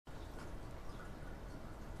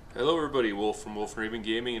Hello everybody, Wolf from Wolf Raven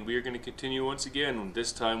Gaming, and we are going to continue once again,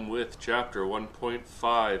 this time with Chapter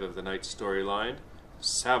 1.5 of the Night storyline,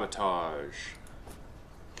 Sabotage.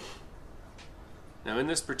 Now in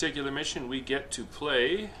this particular mission we get to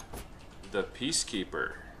play the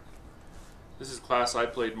Peacekeeper. This is a class I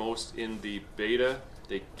played most in the beta.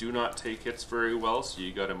 They do not take hits very well, so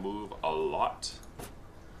you gotta move a lot.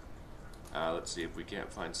 Let's see if we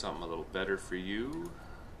can't find something a little better for you.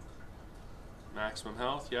 Maximum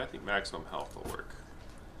health? Yeah, I think maximum health will work.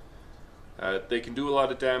 They can do a lot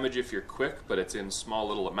of damage if you're quick, but it's in small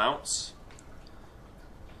little amounts.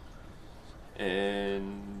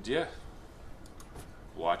 And yeah,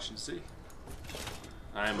 watch and see.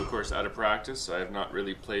 I am of course out of practice. I have not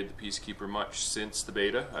really played the Peacekeeper much since the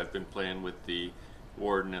beta. I've been playing with the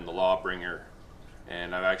Warden and the Lawbringer,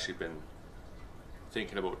 and I've actually been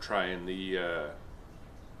thinking about trying the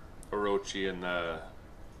Orochi and the...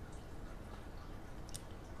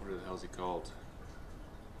 what the hell is he called?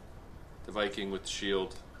 The Viking with the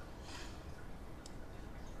shield.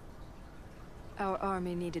 Our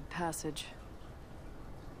army needed passage.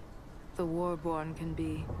 The Warborn can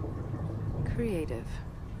be creative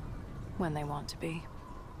when they want to be.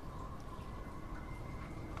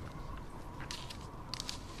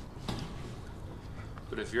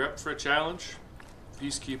 But if you're up for a challenge,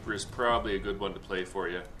 Peacekeeper is probably a good one to play for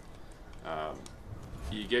you.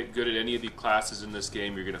 You get good at any of the classes in this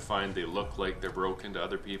game, you're going to find they look like they're broken to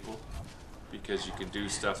other people because you can do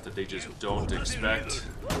stuff that they just don't expect.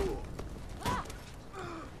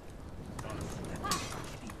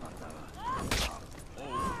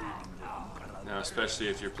 Now, especially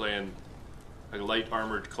if you're playing a light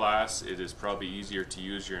armored class, it is probably easier to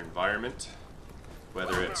use your environment,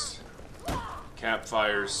 whether it's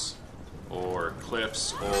campfires or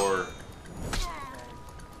cliffs or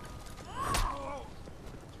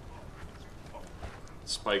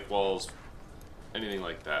spike walls, anything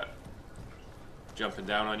like that. Jumping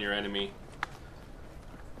down on your enemy.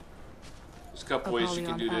 There's a couple ways you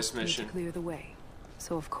can do this mission. To clear the way,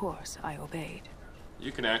 so of course I obeyed.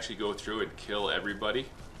 You can actually go through and kill everybody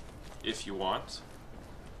if you want,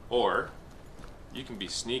 or you can be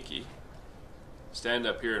sneaky. Stand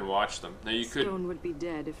up here and watch them. Now you could. Stone would be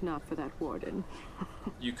dead if not for that warden.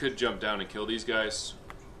 You could jump down and kill these guys,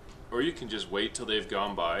 or you can just wait till they've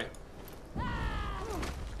gone by.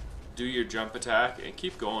 Do your jump attack and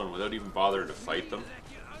keep going without even bothering to fight them.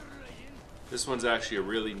 This one's actually a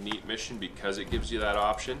really neat mission because it gives you that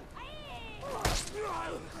option.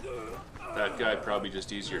 That guy probably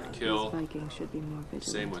just easier to kill. Should be more vigilant.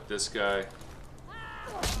 Same with this guy.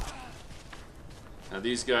 Now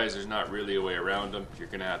these guys, there's not really a way around them. You're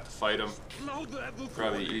gonna have to fight them.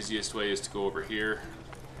 Probably the easiest way is to go over here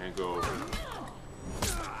and go over.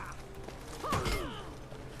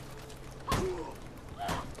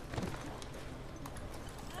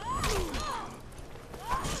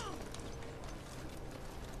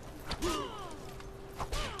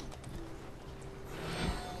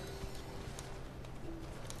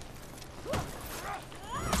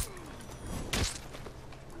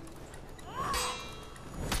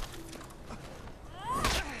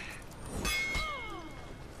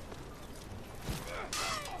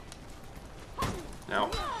 Now,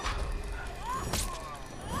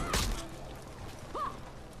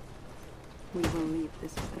 we will leave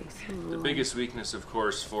this place alone. The biggest weakness, of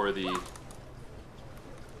course, for the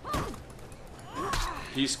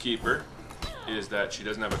Peacekeeper is that she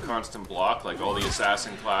doesn't have a constant block like all the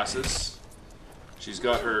assassin classes. She's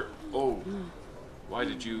got her... Oh, why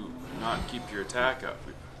did you not keep your attack up?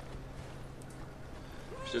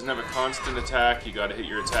 She doesn't have a constant attack. You gotta hit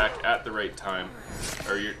your attack at the right time.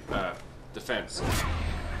 Or your defense.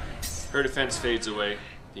 Her defense fades away.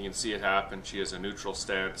 You can see it happen. She has a neutral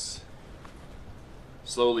stance.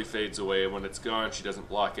 Slowly fades away, and when it's gone, she doesn't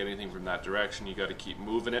block anything from that direction. You gotta keep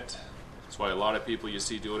moving it. That's why a lot of people you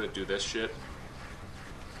see doing it do this shit.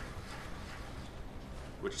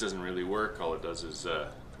 Which doesn't really work. All it does is,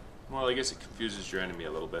 well, I guess it confuses your enemy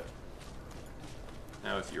a little bit.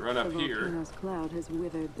 Now, if you run up here cloud has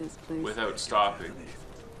withered this place without stopping...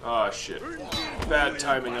 Oh, shit. Bad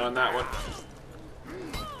timing on that one.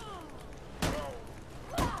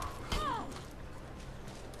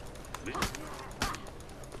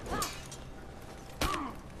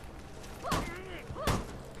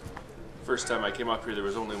 First time I came up here, there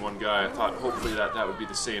was only one guy. I thought hopefully that would be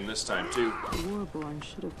the same this time, too. The Warborn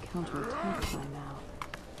should have counterattacked by now.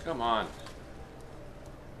 Come on.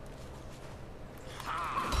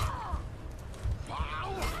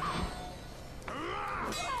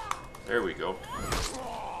 There we go.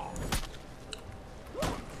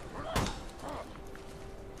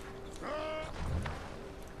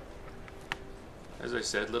 As I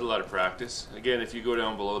said, little out of practice. Again, if you go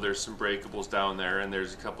down below, there's some breakables down there, and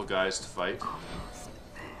there's a couple guys to fight.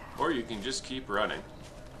 Or you can just keep running.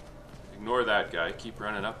 Ignore that guy, keep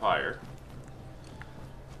running up higher.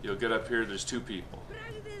 You'll get up here, there's 2 people.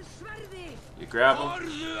 You grab them.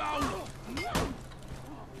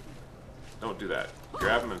 Don't do that.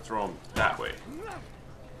 Grab them and throw them that way.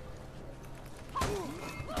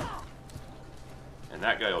 And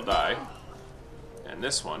that guy will die. And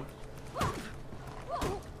this one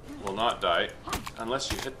will not die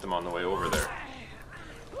unless you hit them on the way over there.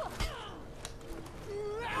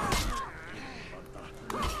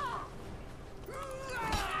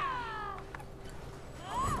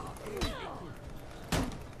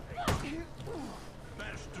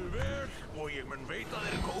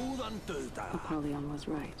 Apollyon was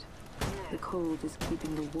right. The cold is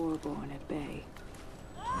keeping the Warborn at bay.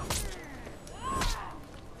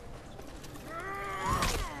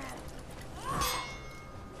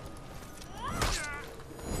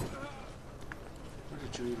 Where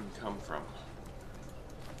did you even come from?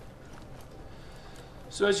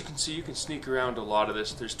 So as you can see, you can sneak around a lot of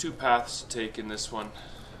this. There's 2 paths to take in this one.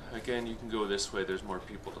 Again, you can go this way. There's more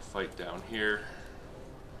people to fight down here.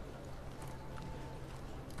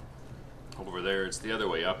 Over there, it's the other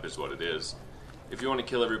way up is what it is. If you want to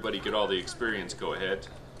kill everybody, get all the experience, go ahead.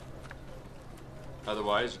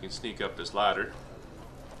 Otherwise, you can sneak up this ladder.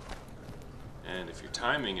 And if your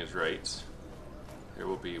timing is right, there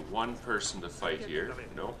will be 1 person to fight here.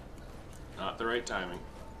 No, not the right timing.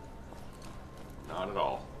 Not at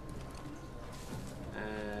all.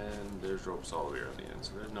 And there's ropes all the way around the end,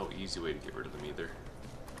 so there's no easy way to get rid of them either.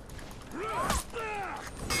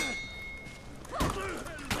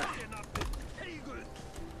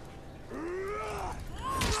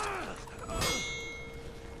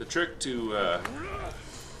 The trick to,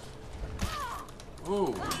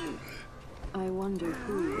 Whoa. I wonder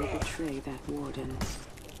who will betray that warden.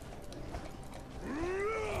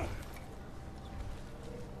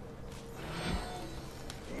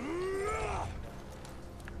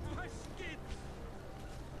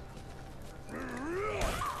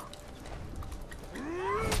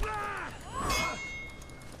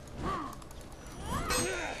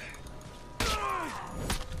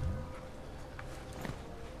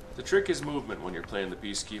 The trick is movement when you're playing the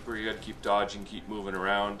Peacekeeper. You gotta keep dodging, keep moving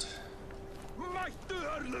around.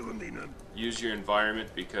 Use your environment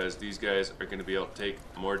because these guys are gonna be able to take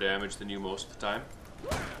more damage than you most of the time.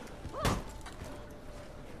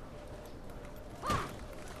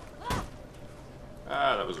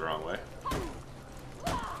 Ah, that was the wrong way.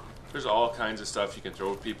 There's all kinds of stuff you can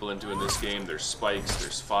throw people into in this game. There's spikes,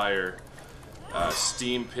 there's fire,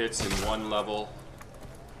 steam pits in one level.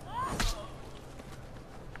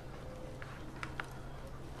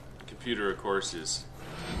 Computer, of course, is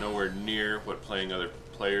nowhere near what playing other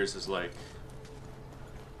players is like.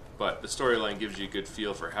 But the storyline gives you a good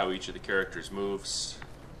feel for how each of the characters moves.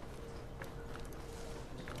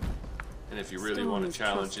 And if you really want to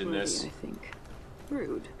challenge in this, I think.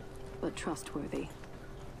 Rude, but trustworthy.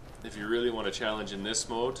 If you really want to challenge in this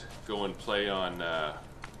mode, go and play on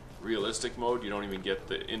realistic mode. You don't even get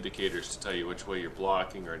the indicators to tell you which way you're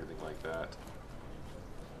blocking or anything like that.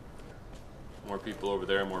 More people over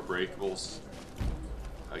there, more breakables.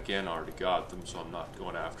 Again, already got them, so I'm not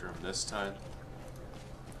going after them this time.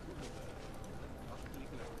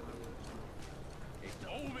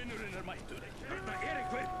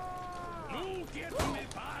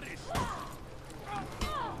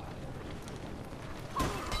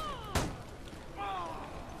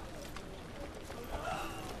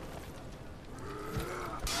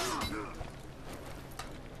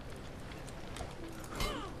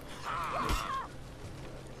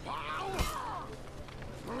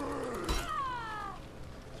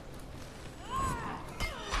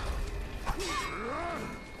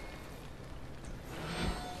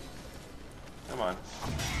 Come on.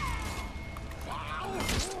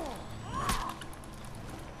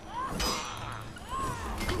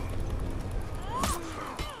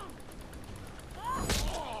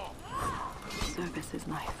 Service is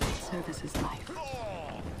life. Service is life.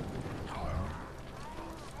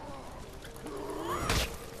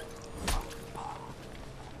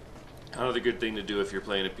 Another good thing to do if you're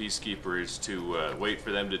playing a Peacekeeper is to wait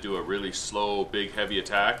for them to do a really slow, big, heavy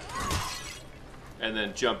attack, and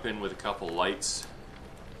then jump in with a couple lights.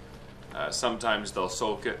 Sometimes they'll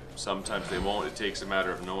soak it, sometimes they won't. It takes a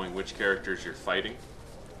matter of knowing which characters you're fighting.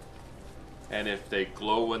 And if they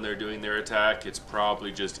glow when they're doing their attack, it's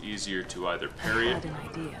probably just easier to either parry it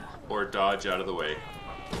or dodge out of the way.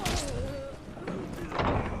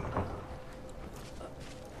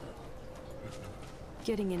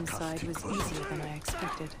 Getting inside was easier than I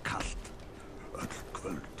expected.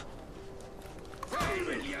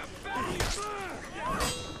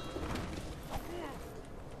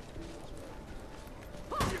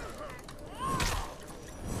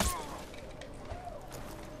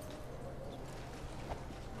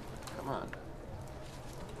 Come on.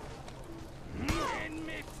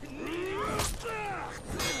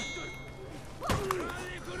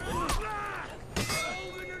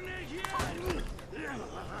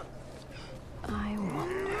 I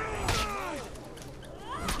wonder.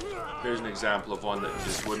 Here's an example of one that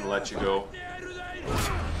just wouldn't let you go.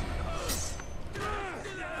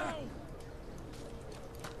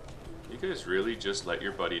 You guys really just let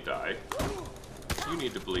your buddy die? You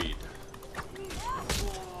need to bleed.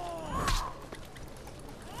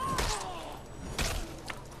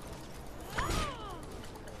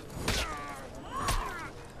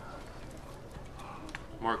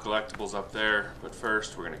 More collectibles up there, but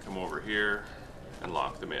first we're going to come over here and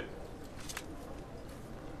lock them in.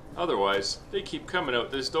 Otherwise, they keep coming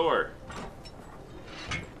out this door.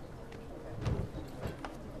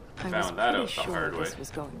 Found that out the hard way. This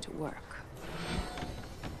was going to work.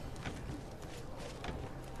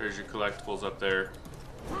 There's your collectibles up there.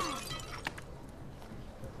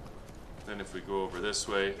 Then if we go over this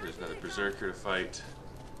way, there's another berserker to fight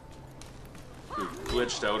who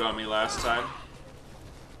glitched out on me last time.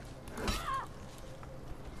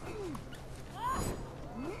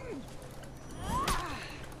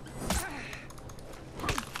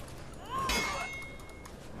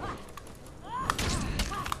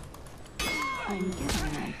 I'm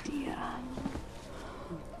getting an idea.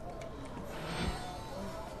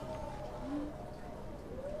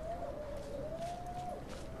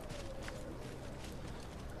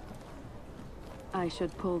 I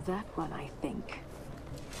should pull that one, I think.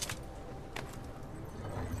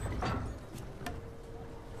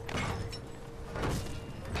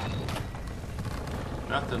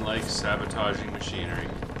 Nothing like sabotaging machinery.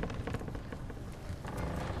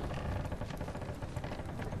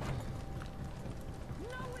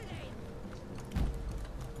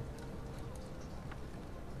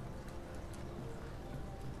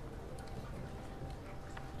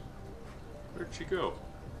 Where'd she go?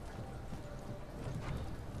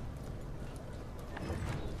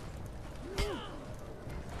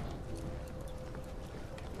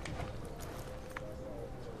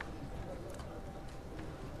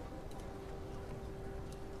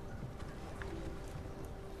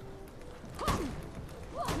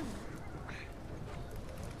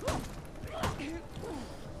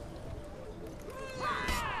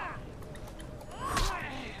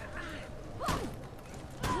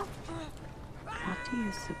 What do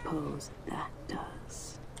you suppose that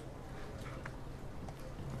does?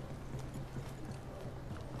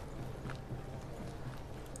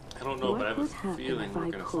 I don't know, but I have What would a happen feeling if we're I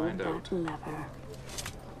going to pulled find out. that lever?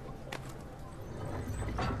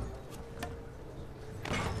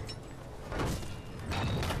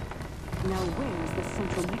 Now where's the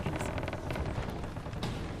central mechanism?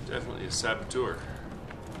 Definitely a saboteur.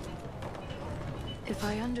 If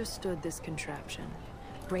I understood this contraption,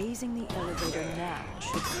 raising the elevator now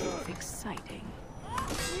should prove exciting.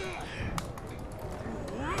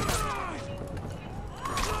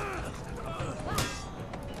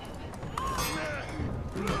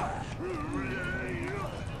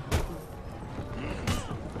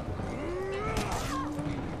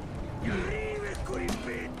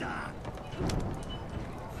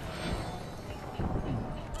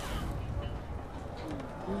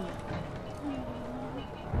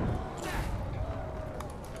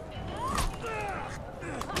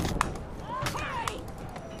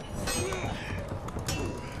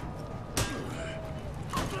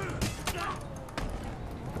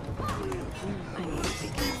 I need to be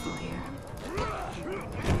careful here.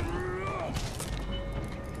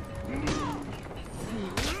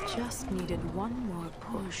 Just needed one more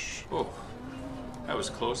push. Oh, that was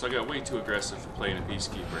close. I got way too aggressive for playing a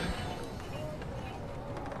Peacekeeper.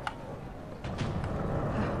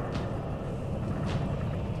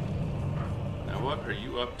 Now what are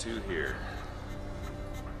you up to here?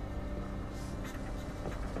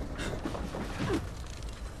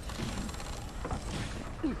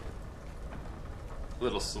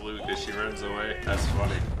 Little salute as she runs away. That's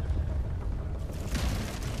funny.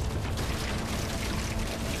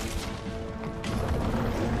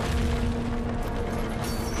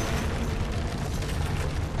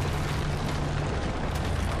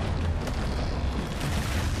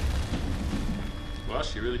 Well,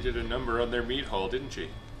 she really did a number on their meat haul, didn't she?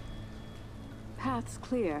 Path's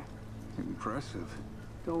clear. Impressive.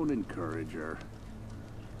 Don't encourage her.